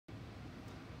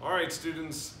All right,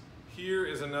 students, here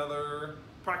is another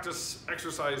practice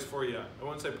exercise for you. I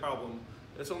won't say problem.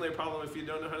 It's only a problem if you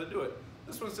don't know how to do it.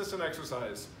 This one's just an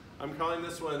exercise. I'm calling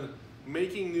this one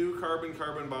making new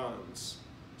carbon-carbon bonds.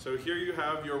 So here you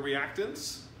have your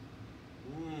reactants.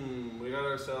 We got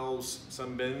ourselves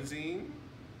some benzene.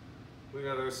 We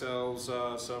got ourselves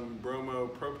some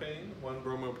bromopropane, one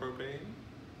bromopropane.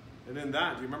 And in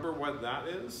that, do you remember what that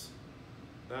is?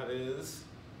 That is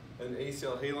an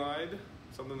acyl halide,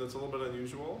 something that's a little bit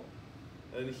unusual.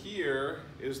 And here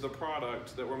is the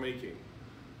product that we're making.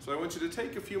 So I want you to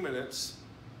take a few minutes,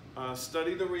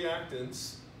 study the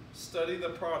reactants, study the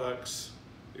products.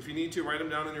 If you need to, write them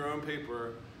down on your own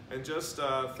paper, and just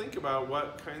think about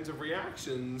what kinds of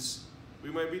reactions we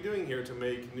might be doing here to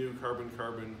make new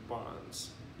carbon-carbon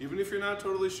bonds. Even if you're not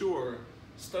totally sure,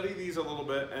 study these a little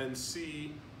bit and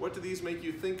see what do these make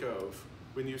you think of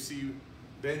when you see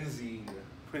benzene,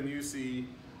 when you see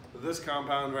this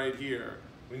compound right here,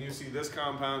 when you see this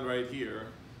compound right here.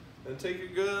 And take a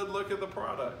good look at the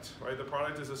product, right? The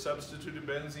product is a substituted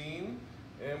benzene,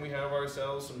 and we have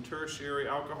ourselves some tertiary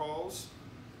alcohols.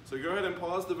 So go ahead and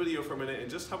pause the video for a minute and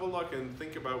just have a look and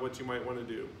think about what you might want to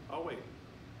do. I'll wait.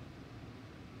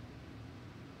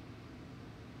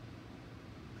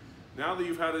 Now that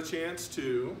you've had a chance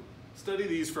to study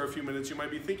these for a few minutes, you might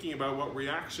be thinking about what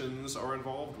reactions are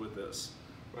involved with this,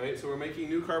 right? So we're making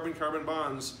new carbon-carbon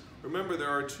bonds. Remember, there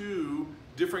are two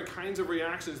different kinds of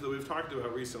reactions that we've talked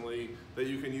about recently that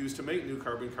you can use to make new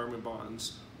carbon-carbon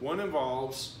bonds. One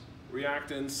involves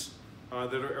reactants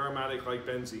that are aromatic like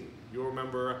benzene. You'll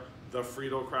remember the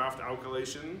Friedel-Crafts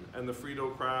alkylation and the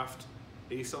Friedel-Crafts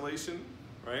acylation,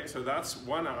 right? So that's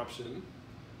one option.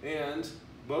 And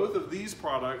both of these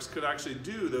products could actually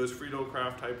do those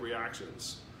Friedel-Crafts type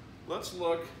reactions. Let's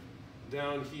look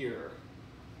down here.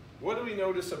 What do we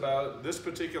notice about this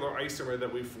particular isomer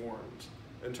that we formed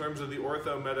in terms of the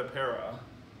ortho-meta-para?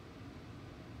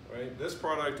 Right? This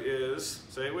product is,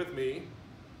 say it with me,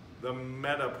 the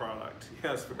meta product.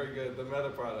 Yes, very good, the meta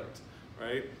product.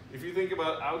 Right? If you think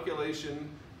about alkylation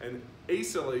and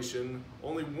acylation,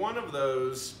 only one of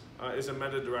those is a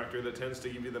meta director that tends to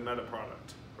give you the meta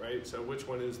product. Right? So which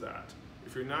one is that?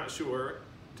 If you're not sure,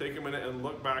 take a minute and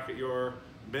look back at your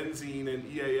benzene and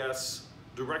EAS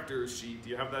director's sheet. Do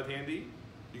you have that handy?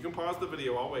 You can pause the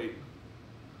video, I'll wait.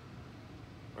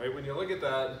 Right? When you look at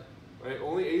that, right,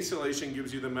 only acylation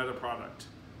gives you the meta product.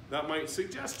 That might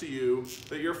suggest to you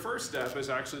that your first step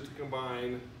is actually to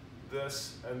combine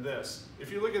this and this.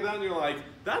 If you look at that and you're like,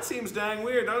 that seems dang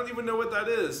weird, I don't even know what that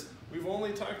is. We've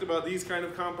only talked about these kind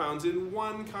of compounds in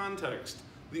one context.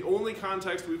 The only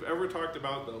context we've ever talked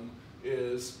about them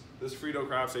is this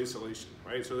Friedel-Crafts acylation,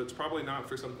 right? So it's probably not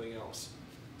for something else.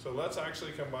 So let's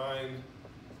actually combine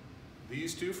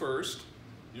these two first.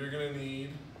 You're gonna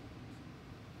need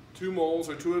 2 moles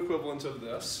or 2 equivalents of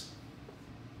this.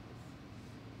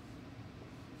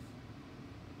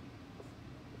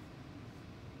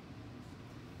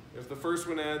 If the first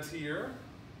one adds here,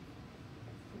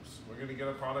 we're gonna get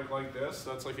a product like this.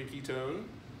 That's like a ketone,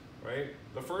 right?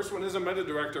 The first one is a meta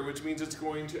director, which means it's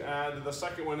going to add the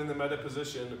second one in the meta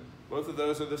position. Both of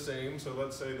those are the same, so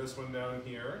let's say this one down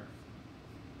here.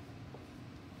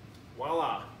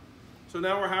 Voila. So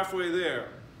now we're halfway there.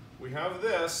 We have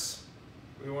this,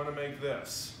 we want to make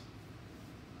this.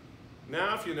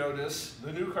 Now if you notice,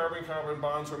 the new carbon-carbon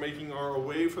bonds we're making are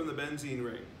away from the benzene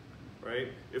ring, right?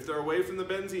 If they're away from the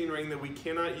benzene ring, then we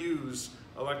cannot use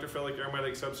electrophilic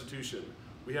aromatic substitution.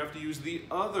 We have to use the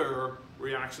other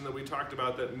reaction that we talked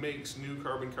about that makes new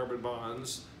carbon-carbon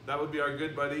bonds. That would be our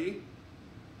good buddy,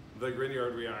 the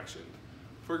Grignard reaction.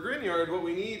 For Grignard, what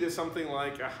we need is something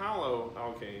like a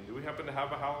haloalkane. Do we happen to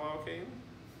have a haloalkane?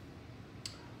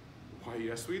 Why,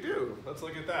 yes we do. Let's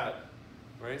look at that.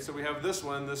 Right, so we have this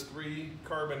one, this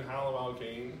 3-carbon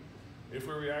haloalkane. If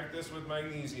we react this with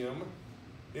magnesium,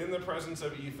 in the presence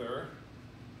of ether,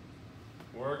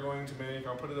 we're going to make,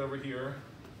 I'll put it over here,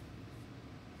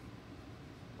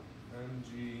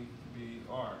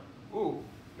 MgBr. Ooh,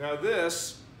 now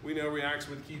this, we know reacts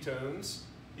with ketones,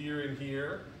 here and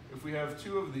here. If we have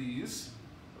 2 of these,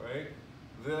 right,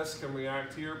 this can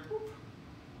react here, boop,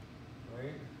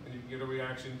 right, and you can get a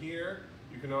reaction here.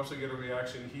 You can also get a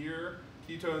reaction here.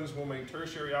 Ketones will make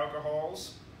tertiary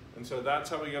alcohols, and so that's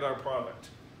how we get our product.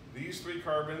 These 3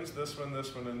 carbons, this one,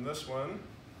 and this one,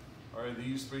 are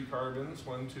these 3 carbons,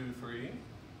 1, 2, 3,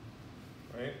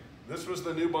 right? This was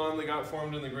the new bond that got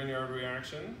formed in the Grignard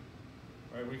reaction,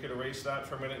 right? We could erase that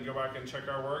for a minute and go back and check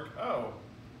our work. Oh,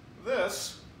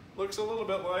 this looks a little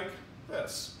bit like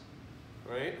this,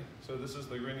 right? So this is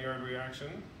the Grignard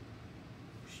reaction.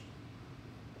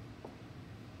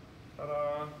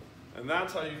 Ta-da! And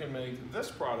that's how you can make this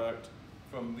product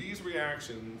from these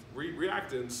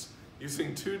reactants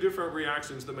using two different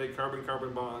reactions to make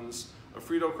carbon-carbon bonds, a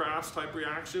Friedel-Crafts type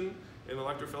reaction, an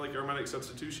electrophilic aromatic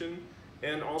substitution,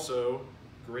 and also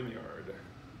Grignard.